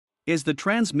Is the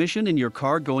transmission in your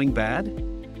car going bad?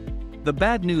 The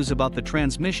bad news about the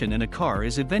transmission in a car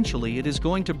is eventually it is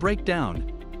going to break down.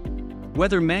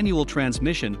 Whether manual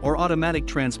transmission or automatic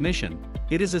transmission,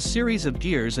 it is a series of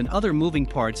gears and other moving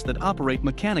parts that operate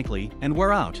mechanically and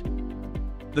wear out.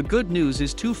 The good news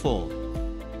is twofold.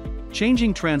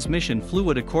 Changing transmission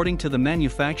fluid according to the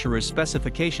manufacturer's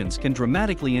specifications can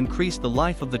dramatically increase the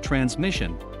life of the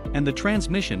transmission, and the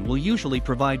transmission will usually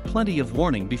provide plenty of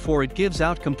warning before it gives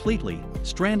out completely,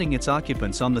 stranding its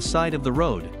occupants on the side of the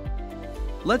road.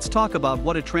 Let's talk about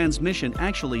what a transmission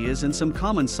actually is and some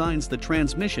common signs the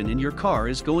transmission in your car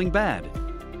is going bad.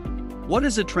 What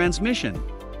is a transmission?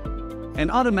 An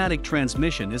automatic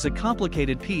transmission is a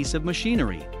complicated piece of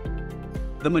machinery.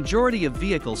 The majority of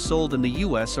vehicles sold in the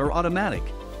US are automatic.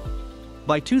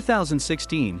 By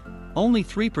 2016, only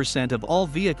 3% of all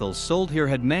vehicles sold here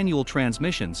had manual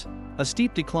transmissions, a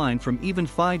steep decline from even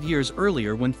 5 years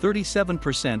earlier when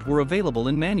 37% were available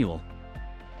in manual.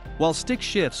 While stick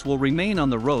shifts will remain on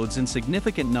the roads in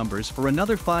significant numbers for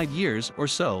another 5 years or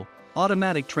so,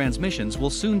 automatic transmissions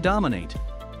will soon dominate.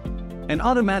 An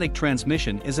automatic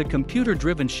transmission is a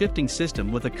computer-driven shifting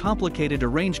system with a complicated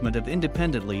arrangement of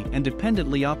independently and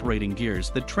dependently operating gears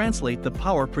that translate the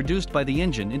power produced by the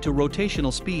engine into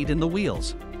rotational speed in the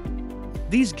wheels.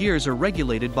 These gears are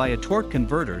regulated by a torque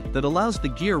converter that allows the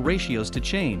gear ratios to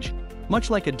change, much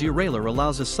like a derailleur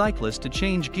allows a cyclist to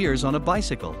change gears on a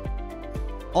bicycle.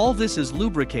 All this is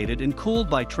lubricated and cooled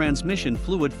by transmission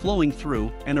fluid flowing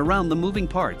through and around the moving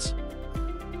parts.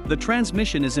 The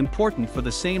transmission is important for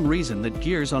the same reason that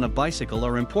gears on a bicycle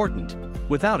are important.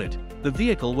 Without it, the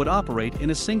vehicle would operate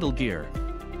in a single gear.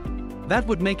 That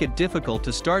would make it difficult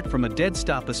to start from a dead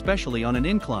stop, especially on an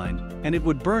incline, and it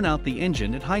would burn out the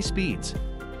engine at high speeds.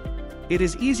 It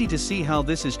is easy to see how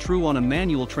this is true on a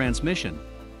manual transmission.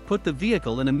 Put the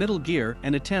vehicle in a middle gear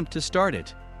and attempt to start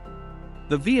it.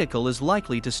 The vehicle is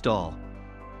likely to stall.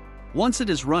 Once it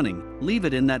is running, leave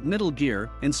it in that middle gear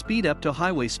and speed up to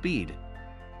highway speed.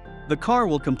 The car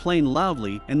will complain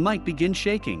loudly and might begin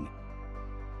shaking.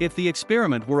 If the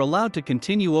experiment were allowed to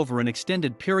continue over an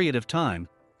extended period of time,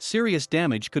 serious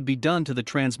damage could be done to the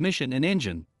transmission and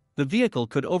engine. The vehicle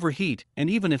could overheat, and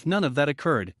even if none of that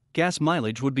occurred, gas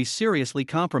mileage would be seriously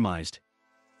compromised.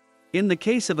 In the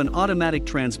case of an automatic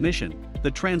transmission,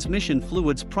 the transmission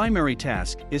fluid's primary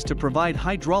task is to provide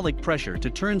hydraulic pressure to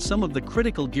turn some of the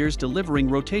critical gears, delivering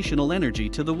rotational energy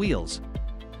to the wheels.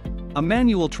 A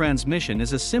manual transmission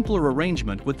is a simpler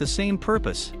arrangement with the same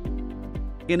purpose.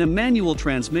 In a manual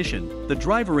transmission, the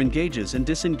driver engages and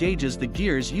disengages the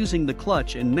gears using the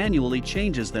clutch and manually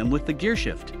changes them with the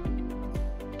gearshift.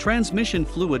 Transmission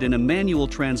fluid in a manual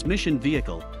transmission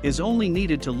vehicle is only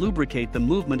needed to lubricate the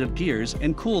movement of gears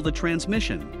and cool the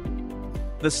transmission.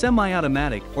 The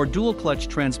semi-automatic or dual-clutch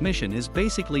transmission is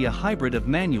basically a hybrid of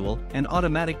manual and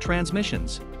automatic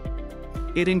transmissions.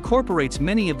 It incorporates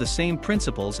many of the same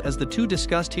principles as the two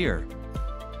discussed here.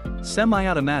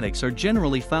 Semi-automatics are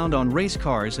generally found on race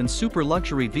cars and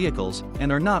super-luxury vehicles and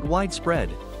are not widespread.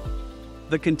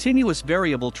 The continuous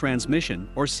variable transmission,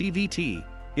 or CVT,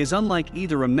 is unlike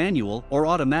either a manual or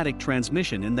automatic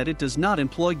transmission in that it does not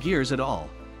employ gears at all.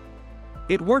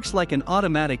 It works like an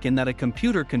automatic in that a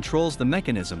computer controls the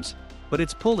mechanisms, but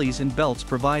its pulleys and belts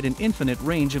provide an infinite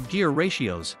range of gear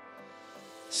ratios.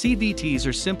 CVTs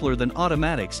are simpler than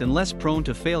automatics and less prone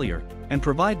to failure, and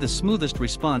provide the smoothest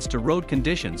response to road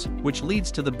conditions, which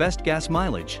leads to the best gas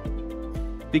mileage.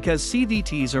 Because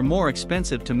CVTs are more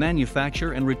expensive to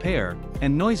manufacture and repair,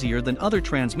 and noisier than other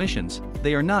transmissions,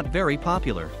 they are not very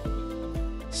popular.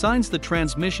 Signs the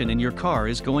transmission in your car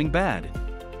is going bad.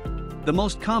 The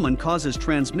most common causes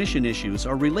transmission issues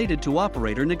are related to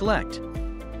operator neglect.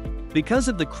 Because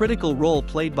of the critical role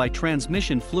played by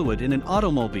transmission fluid in an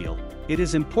automobile, it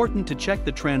is important to check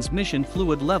the transmission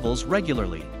fluid levels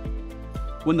regularly.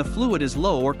 When the fluid is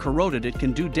low or corroded, it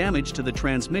can do damage to the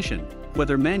transmission,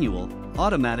 whether manual,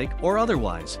 automatic, or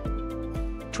otherwise.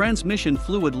 Transmission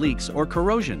fluid leaks or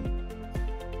corrosion.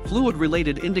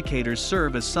 Fluid-related indicators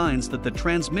serve as signs that the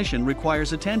transmission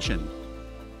requires attention.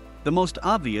 The most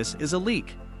obvious is a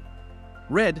leak.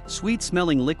 Red,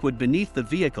 sweet-smelling liquid beneath the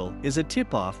vehicle is a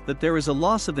tip-off that there is a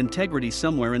loss of integrity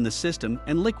somewhere in the system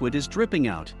and liquid is dripping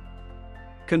out.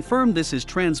 Confirm this is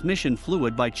transmission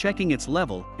fluid by checking its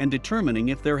level and determining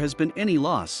if there has been any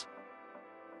loss.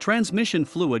 Transmission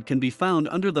fluid can be found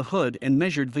under the hood and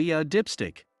measured via a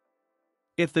dipstick.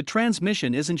 If the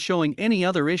transmission isn't showing any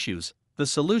other issues, the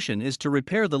solution is to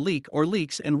repair the leak or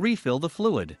leaks and refill the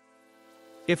fluid.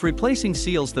 If replacing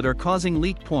seals that are causing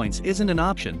leak points isn't an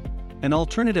option, An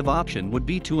alternative option would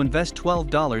be to invest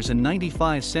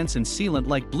 $12.95 in sealant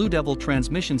like BlueDevil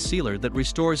Transmission Sealer that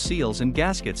restores seals and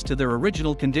gaskets to their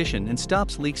original condition and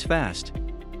stops leaks fast.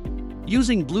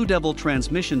 Using BlueDevil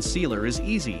Transmission Sealer is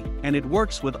easy, and it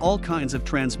works with all kinds of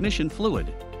transmission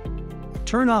fluid.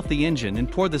 Turn off the engine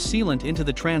and pour the sealant into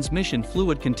the transmission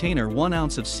fluid container. 1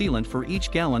 ounce of sealant for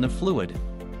each gallon of fluid.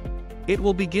 It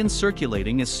will begin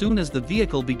circulating as soon as the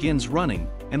vehicle begins running,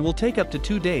 and will take up to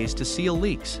 2 days to seal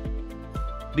leaks.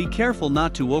 Be careful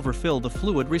not to overfill the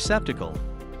fluid receptacle.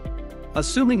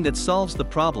 Assuming that solves the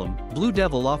problem,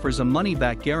 BlueDevil offers a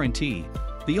money-back guarantee.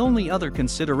 The only other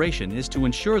consideration is to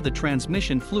ensure the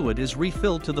transmission fluid is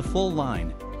refilled to the full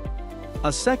line.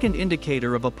 A second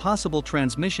indicator of a possible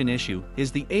transmission issue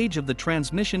is the age of the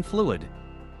transmission fluid.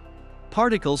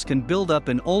 Particles can build up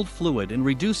in old fluid and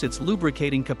reduce its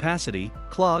lubricating capacity,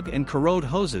 clog and corrode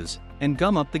hoses, and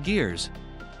gum up the gears.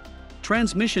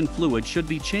 Transmission fluid should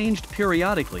be changed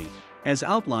periodically, as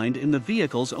outlined in the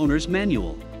vehicle's owner's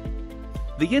manual.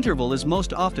 The interval is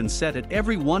most often set at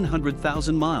every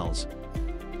 100,000 miles.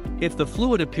 If the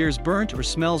fluid appears burnt or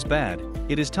smells bad,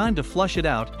 it is time to flush it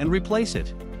out and replace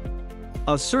it.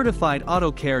 A certified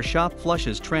auto care shop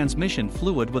flushes transmission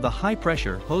fluid with a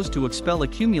high-pressure hose to expel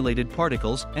accumulated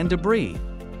particles and debris.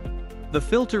 The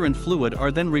filter and fluid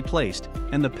are then replaced,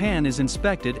 and the pan is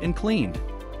inspected and cleaned.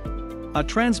 A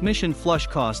transmission flush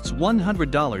costs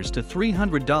 $100 to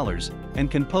 $300 and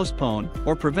can postpone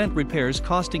or prevent repairs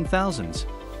costing thousands.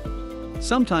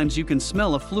 Sometimes you can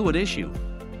smell a fluid issue.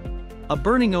 A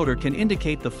burning odor can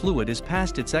indicate the fluid is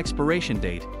past its expiration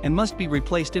date and must be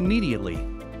replaced immediately.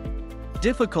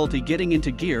 Difficulty getting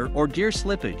into gear or gear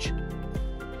slippage.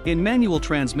 In manual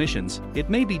transmissions, it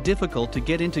may be difficult to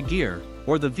get into gear,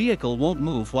 or the vehicle won't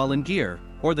move while in gear,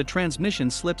 or the transmission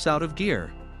slips out of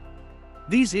gear.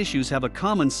 These issues have a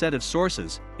common set of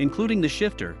sources, including the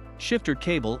shifter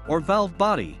cable or valve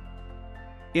body.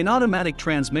 In automatic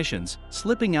transmissions,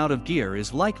 slipping out of gear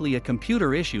is likely a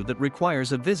computer issue that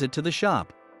requires a visit to the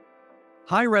shop.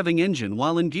 High-revving engine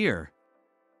while in gear.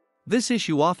 This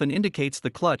issue often indicates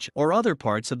the clutch or other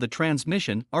parts of the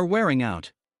transmission are wearing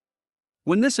out.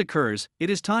 When this occurs, it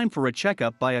is time for a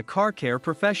checkup by a car care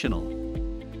professional.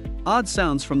 Odd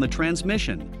sounds from the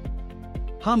transmission.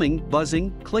 Humming,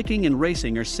 buzzing, clicking and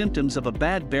racing are symptoms of a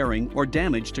bad bearing or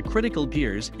damage to critical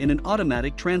gears in an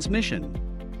automatic transmission.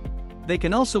 They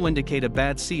can also indicate a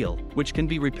bad seal, which can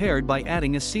be repaired by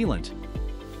adding a sealant.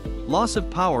 Loss of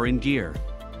power in gear.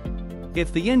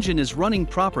 If the engine is running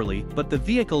properly but the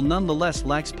vehicle nonetheless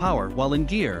lacks power while in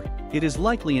gear, it is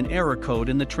likely an error code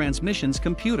in the transmission's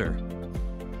computer.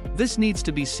 This needs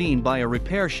to be seen by a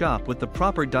repair shop with the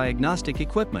proper diagnostic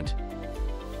equipment.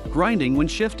 Grinding when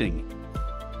shifting.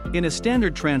 In a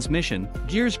standard transmission,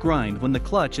 gears grind when the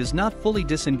clutch is not fully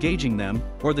disengaging them,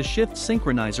 or the shift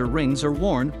synchronizer rings are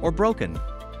worn or broken.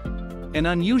 An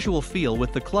unusual feel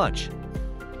with the clutch.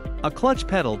 A clutch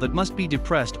pedal that must be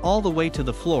depressed all the way to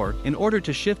the floor in order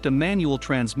to shift a manual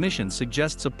transmission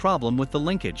suggests a problem with the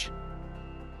linkage.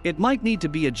 It might need to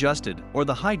be adjusted, or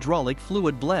the hydraulic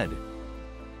fluid bled.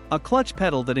 A clutch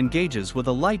pedal that engages with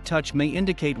a light touch may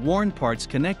indicate worn parts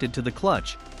connected to the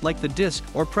clutch, like the disc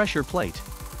or pressure plate.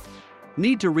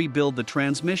 Need to rebuild the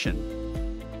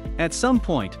transmission. At some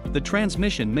point, the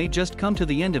transmission may just come to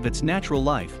the end of its natural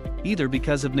life, either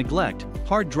because of neglect,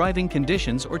 hard driving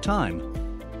conditions or time.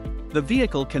 The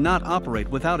vehicle cannot operate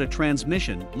without a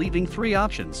transmission, leaving 3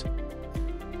 options.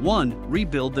 1.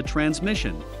 Rebuild the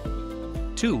transmission.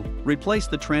 2. Replace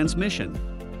the transmission.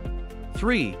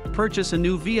 3. Purchase a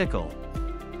new vehicle.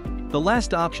 The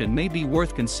last option may be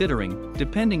worth considering,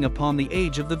 depending upon the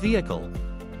age of the vehicle.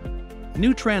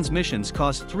 New transmissions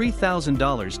cost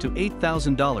 $3,000 to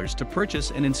 $8,000 to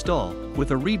purchase and install,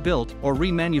 with a rebuilt or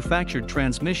remanufactured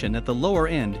transmission at the lower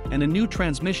end and a new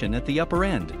transmission at the upper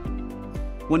end.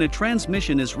 When a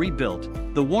transmission is rebuilt,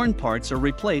 the worn parts are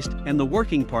replaced and the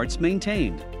working parts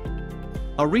maintained.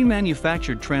 A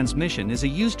remanufactured transmission is a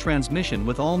used transmission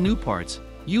with all new parts,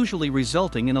 usually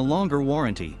resulting in a longer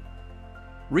warranty.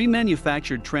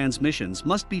 Remanufactured transmissions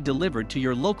must be delivered to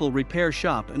your local repair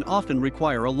shop and often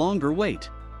require a longer wait.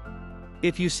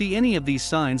 If you see any of these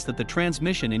signs that the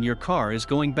transmission in your car is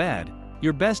going bad,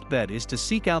 your best bet is to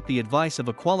seek out the advice of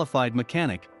a qualified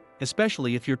mechanic,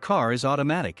 especially if your car is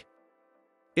automatic.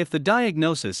 If the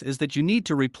diagnosis is that you need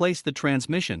to replace the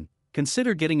transmission,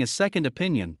 consider getting a second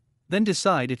opinion, then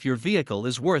decide if your vehicle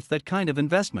is worth that kind of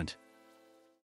investment.